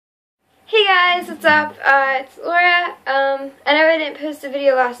Hey guys, what's up? It's Laura. I know I didn't post a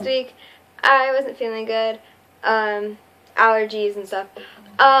video last week. I wasn't feeling good. Allergies and stuff.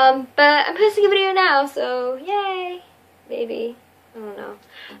 But I'm posting a video now, so yay. Maybe. I don't know.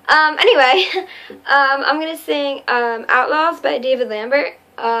 Anyway, I'm gonna sing Outlaws by David Lambert.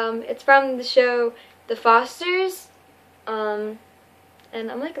 It's from the show The Fosters. And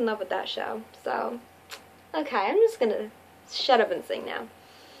I'm like in love with that show. So, okay, I'm just gonna shut up and sing now.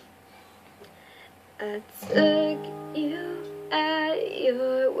 I took you at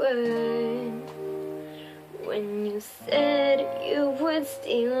your word when you said you would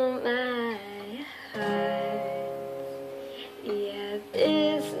steal my heart. Yeah,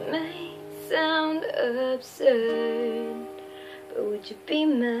 this may sound absurd, but would you be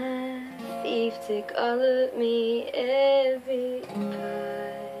my thief, take all of me, every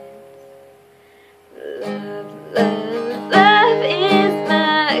part? Love, love, love is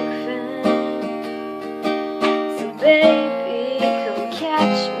my crime. So baby, come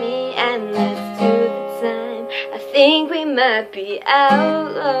catch me and let's do the time. I think we might be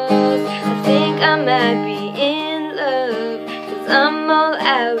outlaws. I think I might be in love, 'cause I'm all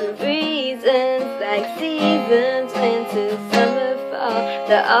out of reasons, like seasons, winter, summer, fall.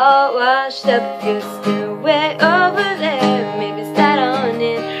 They're all washed up if you're still way over there. Maybe start on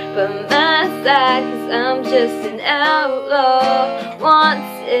it by my side, 'cause I'm just an outlaw.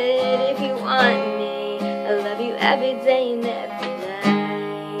 Wanted if you want me. I love you every day and every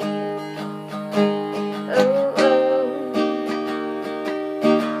night. Oh, oh.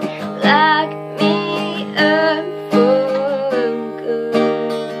 Lock me up for good,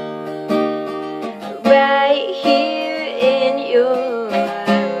 right here in your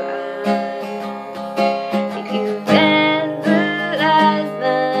arms. You vandalize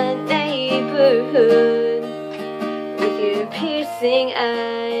my neighborhood with your piercing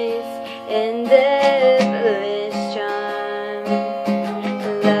eyes and devilish charm.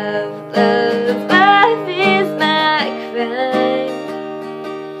 Love, love, love is my crime.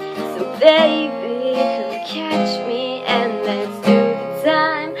 So baby, come catch me and let's do the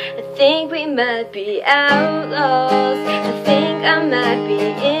time. I think we might be outlaws. I think I might be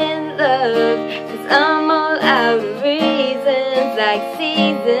in love, 'cause I'm all out of reasons, like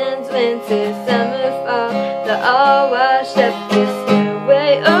seasons, winter, summer, fall. They're all washed up, you're still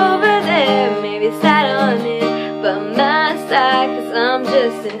way over there. Maybe start on it by my side, 'cause I'm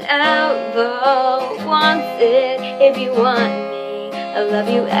just an outlaw. Wanted if you want me. I love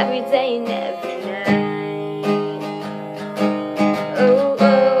you every day and every night. Oh, oh.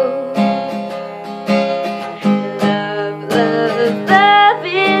 Love, love, love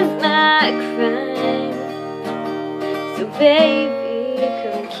is my crime. So baby,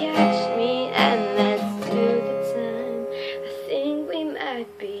 come catch me and let's do the time. I think we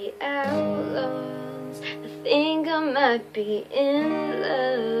might be outlaws. I think I might be in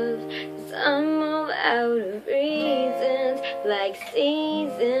love, 'cause I'm all out of reasons, like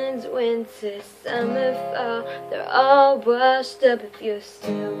seasons, winter, summer, fall. They're all washed up if you're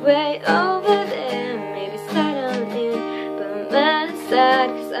still way over there. Maybe start on in by my side,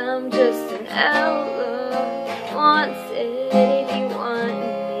 'cause I'm just an outlaw. Wanted if you want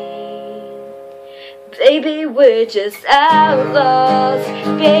me. Baby, we're just outlaws.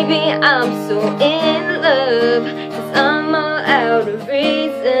 Baby, I'm so in love, 'cause I'm all out of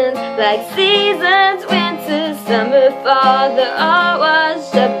reasons, like seasons, winter, summer, fall. They're all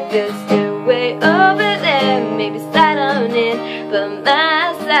washed up if you're still way over there. Maybe start on it by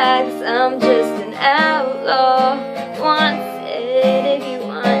my side, 'cause I'm just an outlaw. Wanted if you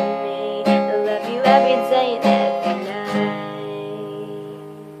want me. I love you every day and every night.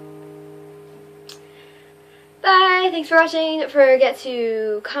 Bye, thanks for watching. Don't forget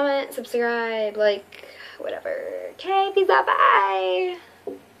to comment, subscribe, like, whatever. Okay, peace out, bye!